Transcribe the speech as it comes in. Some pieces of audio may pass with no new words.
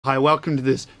Hi, welcome to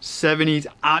this 70s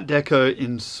Art Deco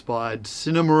inspired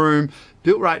cinema room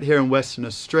built right here in Western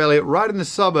Australia, right in the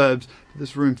suburbs.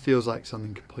 This room feels like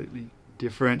something completely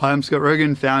different. Hi, I'm Scott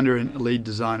Rogan, founder and lead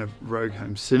designer of Rogue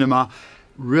Home Cinema.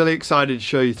 Really excited to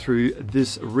show you through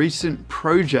this recent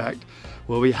project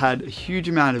where we had a huge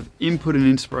amount of input and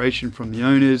inspiration from the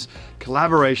owners,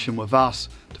 collaboration with us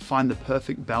to find the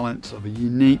perfect balance of a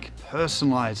unique,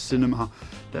 personalized cinema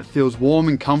that feels warm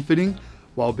and comforting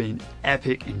while being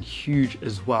epic and huge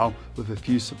as well, with a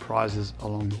few surprises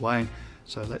along the way.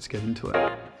 So let's get into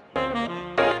it.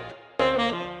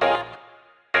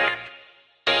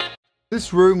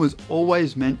 This room was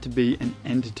always meant to be an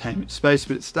entertainment space,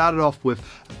 but it started off with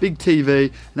a big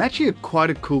TV and actually quite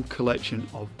a cool collection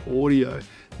of audio.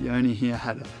 The owner here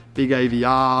had a big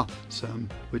AVR,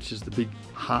 which is the big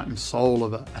heart and soul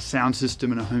of a sound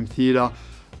system in a home theater.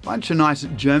 Bunch of nice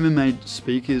German-made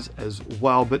speakers as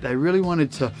well, but they really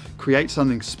wanted to create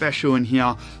something special in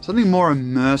here, something more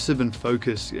immersive and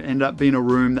focused. It ended up being a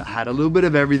room that had a little bit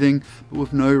of everything, but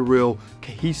with no real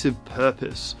cohesive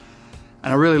purpose.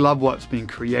 And I really love what's been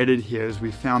created here as we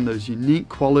found those unique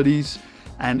qualities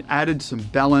and added some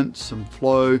balance, some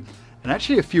flow, and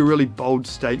actually a few really bold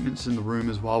statements in the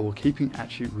room as well, while keeping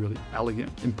actually really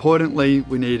elegant. Importantly,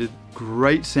 we needed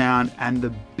great sound and the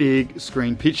big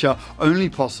screen picture, only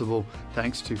possible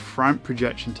thanks to front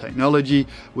projection technology,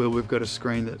 where we've got a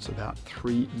screen that's about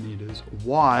 3 meters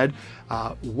wide,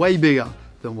 way bigger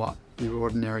than what the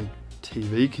ordinary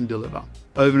TV can deliver.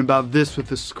 Over and above this, with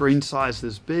the screen size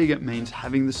this big, it means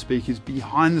having the speakers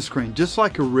behind the screen, just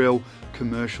like a real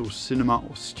commercial cinema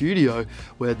or studio,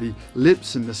 where the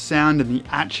lips and the sound and the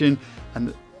action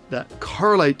and that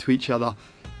correlate to each other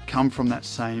come from that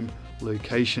same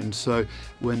location. So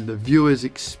when the viewers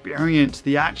experience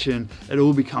the action, it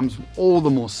all becomes all the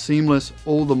more seamless,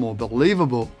 all the more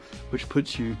believable, which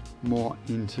puts you more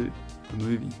into the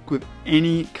movie. With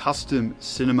any custom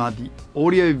cinema, the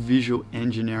audio-visual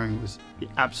engineering was the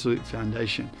absolute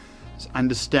foundation. It's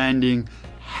understanding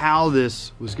how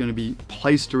this was going to be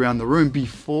placed around the room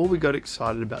before we got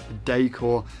excited about the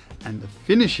decor and the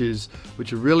finishes,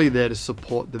 which are really there to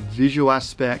support the visual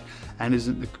aspect and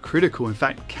isn't the critical, in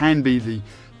fact can be the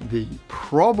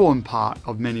problem part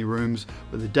of many rooms,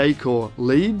 where the decor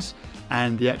leads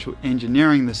and the actual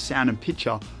engineering, the sound and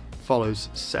picture, follows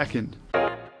second.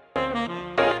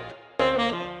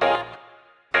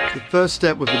 The first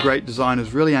step with a great design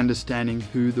is really understanding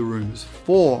who the room is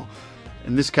for.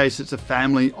 In this case, it's a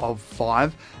family of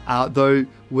 5, though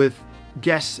with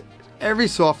guests every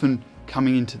so often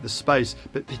coming into the space,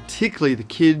 but particularly the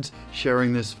kids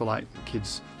sharing this for like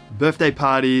kids' birthday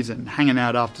parties and hanging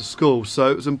out after school.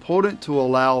 So it was important to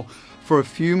allow for a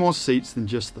few more seats than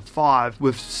just the 5.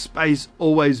 With space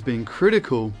always being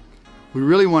critical, we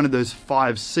really wanted those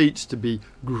 5 seats to be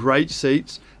great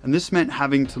seats, and this meant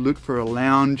having to look for a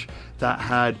lounge that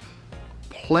had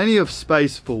plenty of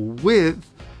space for width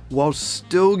while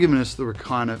still giving us the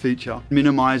recliner feature,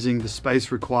 minimizing the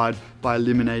space required by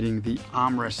eliminating the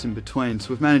armrests in between.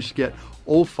 So we've managed to get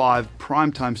all 5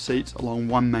 primetime seats along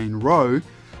one main row,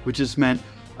 which has meant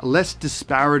less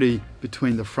disparity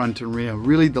between the front and rear.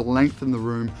 Really, the length in the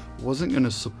room wasn't going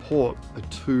to support a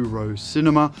 2-row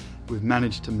cinema. We've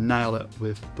managed to nail it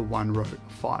with the 1 row of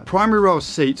 5. Primary row of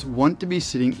seats want to be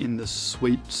sitting in the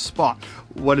sweet spot.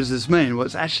 What does this mean? Well,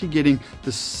 it's actually getting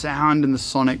the sound and the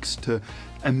sonics to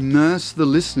immerse the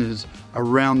listeners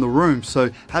around the room. So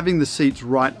having the seats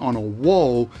right on a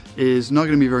wall is not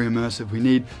going to be very immersive. We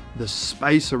need the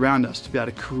space around us to be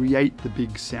able to create the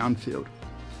big sound field.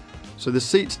 So the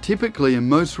seats typically in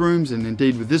most rooms, and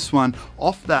indeed with this one,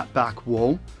 off that back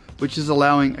wall, which is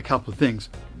allowing a couple of things.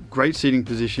 Great seating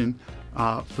position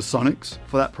for sonics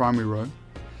for that primary row.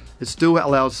 It still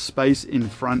allows space in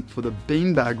front for the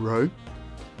beanbag row,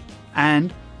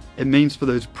 and it means for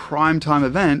those prime time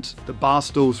events, the bar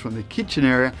stools from the kitchen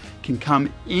area can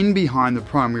come in behind the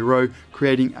primary row,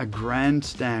 creating a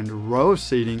grandstand row of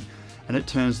seating, and it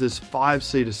turns this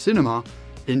 5-seater cinema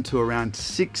into around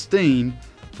 16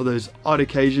 for those odd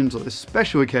occasions or the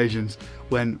special occasions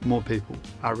when more people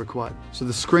are required. So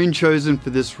the screen chosen for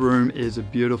this room is a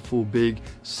beautiful big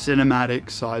cinematic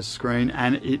size screen,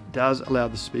 and it does allow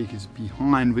the speakers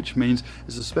behind, which means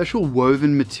it's a special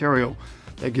woven material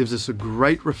that gives us a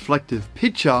great reflective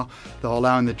picture, though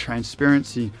allowing the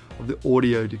transparency of the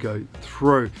audio to go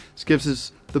through. This gives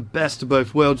us the best of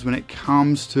both worlds when it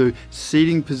comes to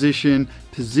seating position,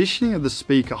 positioning of the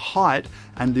speaker height,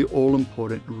 and the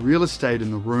all-important real estate in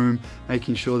the room,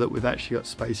 making sure that we've actually got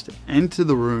space to enter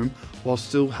the room while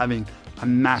still having a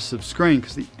massive screen,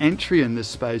 because the entry in this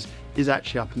space is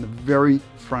actually up in the very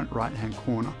front right-hand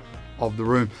corner of the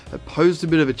room. It posed a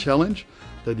bit of a challenge,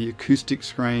 though the acoustic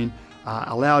screen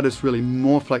allowed us really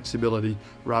more flexibility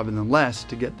rather than less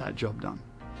to get that job done.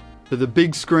 So the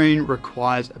big screen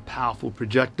requires a powerful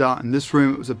projector. In this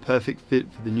room, it was a perfect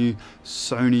fit for the new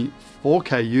Sony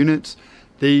 4K units.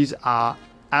 These are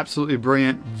absolutely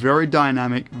brilliant, very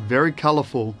dynamic, very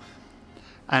colorful.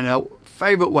 And our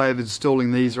favorite way of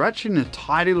installing these are actually in a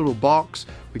tidy little box.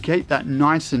 We keep that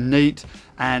nice and neat,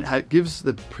 and it gives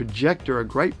the projector a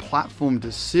great platform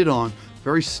to sit on,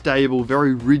 very stable,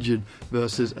 very rigid,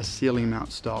 versus a ceiling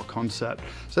mount style concept.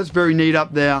 So that's very neat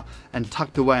up there and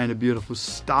tucked away in a beautiful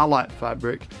starlight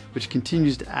fabric, which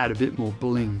continues to add a bit more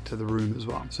bling to the room as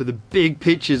well. So the big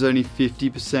picture is only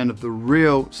 50% of the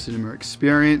real cinema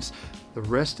experience. The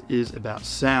rest is about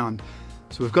sound.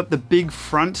 So we've got the big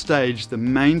front stage, the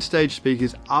main stage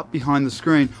speakers up behind the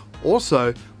screen,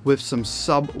 also with some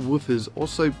subwoofers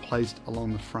also placed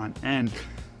along the front end.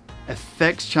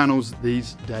 Effects channels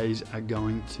these days are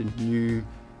going to new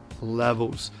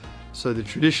levels. So the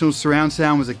traditional surround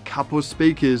sound was a couple of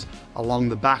speakers along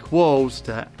the back walls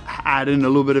to add in a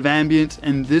little bit of ambience.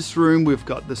 In this room, we've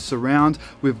got the surround,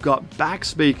 we've got back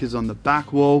speakers on the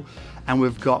back wall, and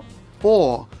we've got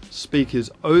 4 speakers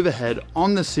overhead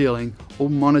on the ceiling, all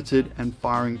monitored and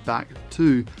firing back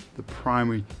to the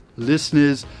primary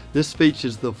listeners. This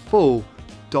features the full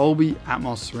Dolby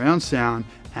Atmos surround sound,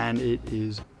 and it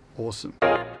is awesome.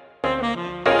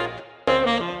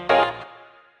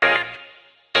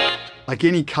 Like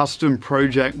any custom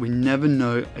project, we never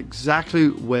know exactly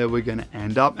where we're going to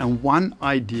end up, and one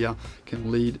idea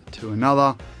can lead to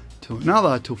another,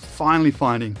 till finally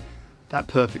finding that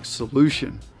perfect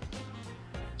solution.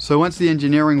 So once the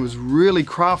engineering was really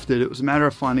crafted, it was a matter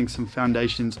of finding some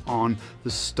foundations on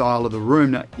the style of the room.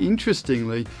 Now,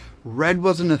 interestingly, red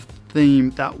wasn't a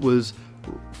theme that was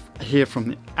here from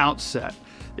the outset.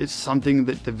 It's something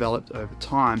that developed over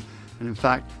time. And in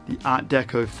fact, the Art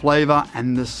Deco flavor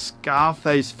and the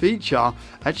Scarface feature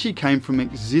actually came from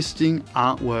existing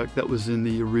artwork that was in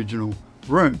the original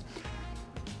room.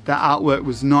 That artwork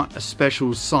was not a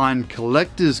special signed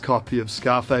collector's copy of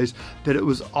Scarface, but it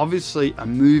was obviously a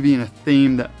movie and a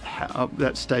theme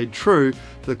that stayed true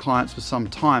to the clients for some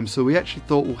time. So we actually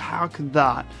thought, well, how could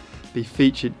that be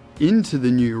featured into the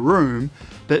new room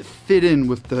that fit in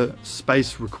with the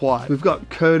space required? We've got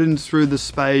curtains through the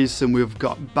space, and we've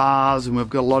got bars, and we've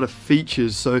got a lot of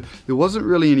features. So there wasn't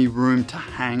really any room to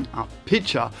hang up a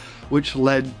picture, which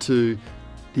led to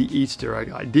the Easter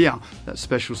egg idea, that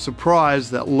special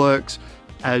surprise that lurks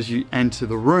as you enter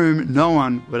the room. No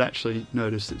one would actually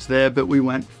notice it's there, but we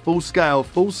went full scale,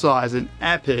 full size, and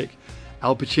epic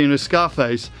Al Pacino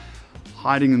Scarface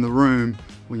hiding in the room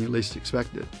when you least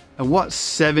expect it. And what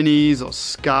 70s or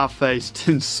Scarface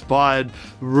inspired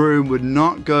room would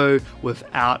not go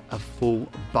without a full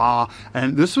bar?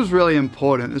 And this was really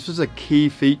important. This was a key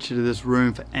feature to this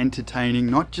room for entertaining,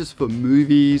 not just for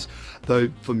movies, though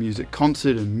for music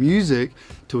concert and music,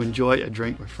 to enjoy a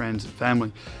drink with friends and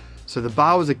family. So the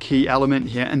bar was a key element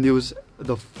here, and there was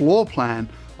the floor plan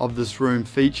of this room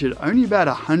featured only about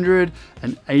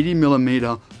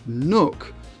 180mm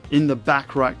nook in the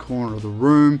back right corner of the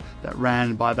room that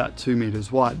ran by about 2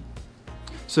 meters wide.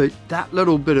 So that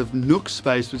little bit of nook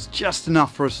space was just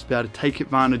enough for us to be able to take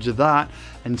advantage of that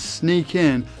and sneak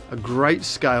in a great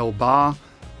scale bar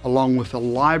along with a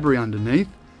library underneath.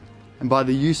 And by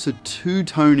the use of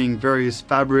two-toning various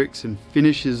fabrics and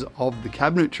finishes of the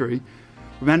cabinetry,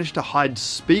 we managed to hide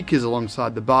speakers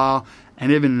alongside the bar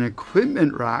and even an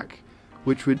equipment rack,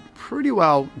 which would pretty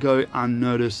well go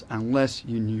unnoticed unless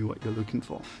you knew what you're looking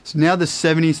for. So now the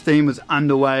 70s theme was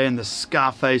underway and the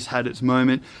Scarface had its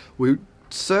moment. We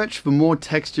searched for more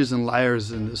textures and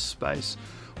layers in this space,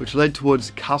 which led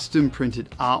towards custom printed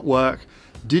artwork,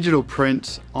 digital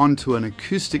prints onto an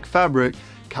acoustic fabric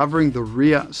covering the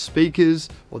rear speakers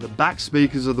or the back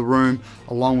speakers of the room,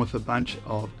 along with a bunch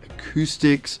of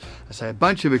acoustics. I say a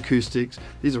bunch of acoustics.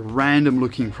 These are random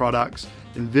looking products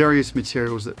in various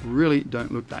materials that really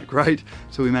don't look that great.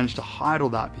 So we managed to hide all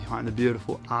that behind the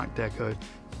beautiful Art Deco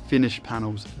finished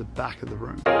panels at the back of the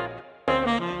room.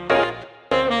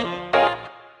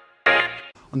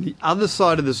 On the other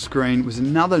side of the screen was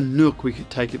another nook we could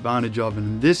take advantage of, and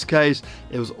in this case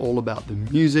it was all about the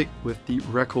music with the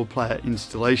record player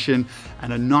installation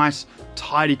and a nice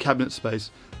tidy cabinet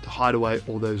space to hide away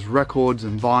all those records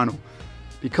and vinyl.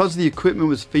 Because the equipment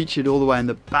was featured all the way in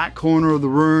the back corner of the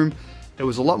room, it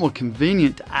was a lot more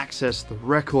convenient to access the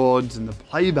records and the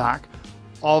playback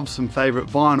of some favorite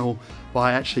vinyl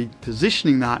by actually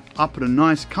positioning that up at a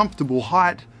nice comfortable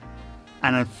height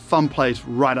and a fun place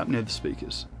right up near the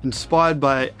speakers. Inspired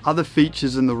by other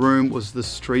features in the room was the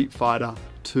Street Fighter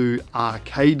 2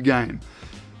 arcade game.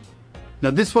 Now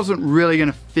this wasn't really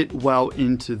going to fit well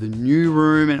into the new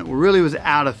room, and it really was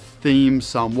out of theme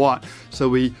somewhat. So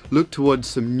we looked towards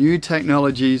some new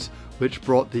technologies which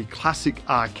brought the classic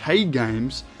arcade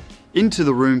games into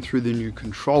the room through the new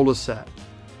controller set.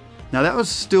 Now that was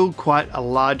still quite a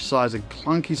large size and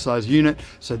clunky size unit,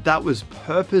 so that was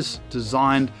purpose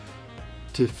designed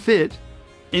to fit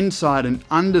inside and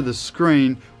under the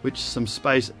screen, which is some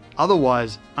space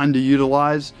otherwise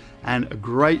underutilized, and a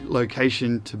great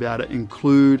location to be able to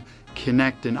include,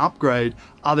 connect and upgrade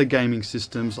other gaming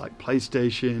systems like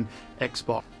PlayStation,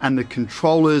 Xbox, and the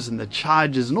controllers and the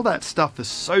chargers and all that stuff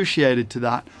associated to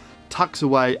that tucks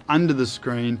away under the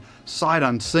screen, sight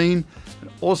unseen. It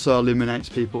also eliminates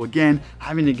people, again,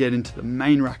 having to get into the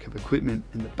main rack of equipment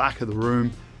in the back of the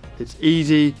room. It's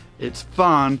easy, it's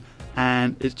fun,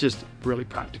 and it's just really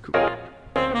practical.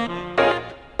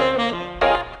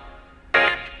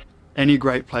 Any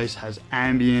great place has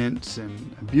ambience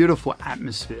and a beautiful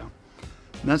atmosphere.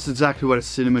 And that's exactly what a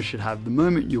cinema should have. The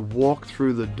moment you walk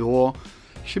through the door,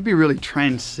 you should be really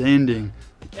transcending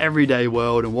the everyday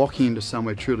world and walking into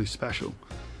somewhere truly special.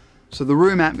 So the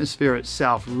room atmosphere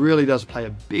itself really does play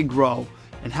a big role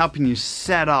in helping you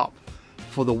set up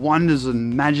for the wonders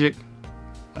and magic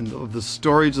and of the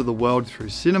stories of the world through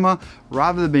cinema,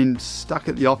 rather than being stuck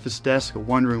at the office desk or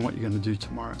wondering what you're going to do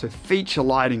tomorrow. So feature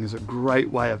lighting is a great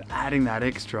way of adding that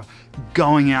extra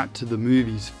going out to the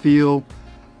movies feel.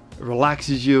 It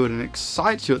relaxes you and it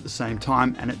excites you at the same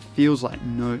time, and it feels like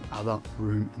no other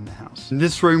room in the house. In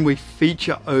this room we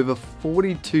feature over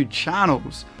 42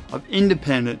 channels of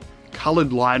independent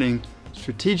colored lighting,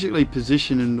 strategically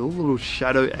positioned in all the little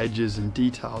shadow edges and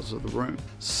details of the room.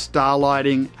 Star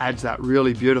lighting adds that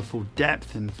really beautiful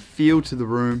depth and feel to the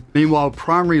room. Meanwhile,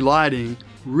 primary lighting,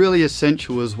 really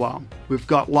essential as well. We've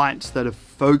got lights that are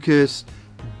focused,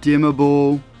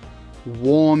 dimmable,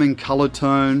 warm in color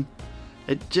tone.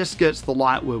 It just gets the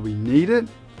light where we need it,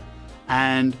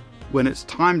 and when it's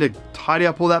time to tidy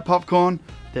up all that popcorn,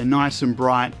 they're nice and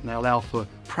bright and they allow for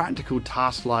practical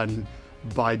task lighting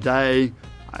by day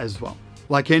as well.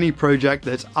 Like any project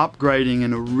that's upgrading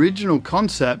an original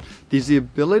concept, there's the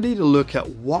ability to look at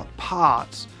what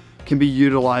parts can be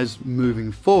utilized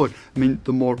moving forward. I mean,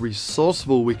 the more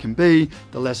resourceful we can be,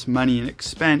 the less money and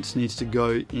expense needs to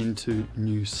go into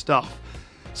new stuff.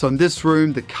 So in this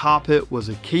room, the carpet was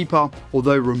a keeper,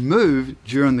 although removed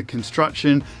during the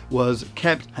construction, was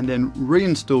kept and then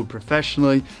reinstalled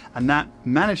professionally, and that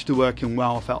managed to work in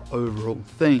well with our overall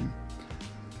theme.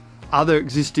 Other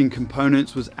existing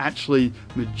components was actually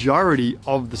majority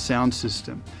of the sound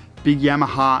system. Big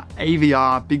Yamaha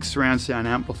AVR, big surround sound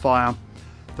amplifier,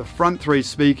 the front 3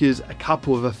 speakers, a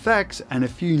couple of effects, and a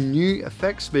few new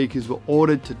effect speakers were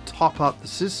ordered to top up the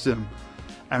system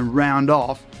and round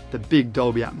off the big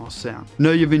Dolby Atmos sound. I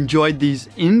know you've enjoyed these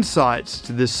insights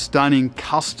to this stunning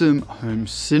custom home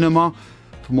cinema.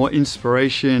 For more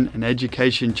inspiration and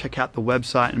education, check out the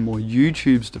website and more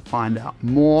YouTubes to find out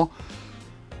more.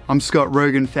 I'm Scott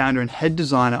Rogan, founder and head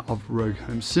designer of Rogue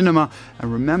Home Cinema,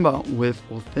 and remember, with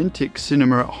authentic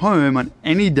cinema at home on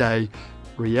any day,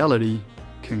 reality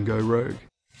can go rogue.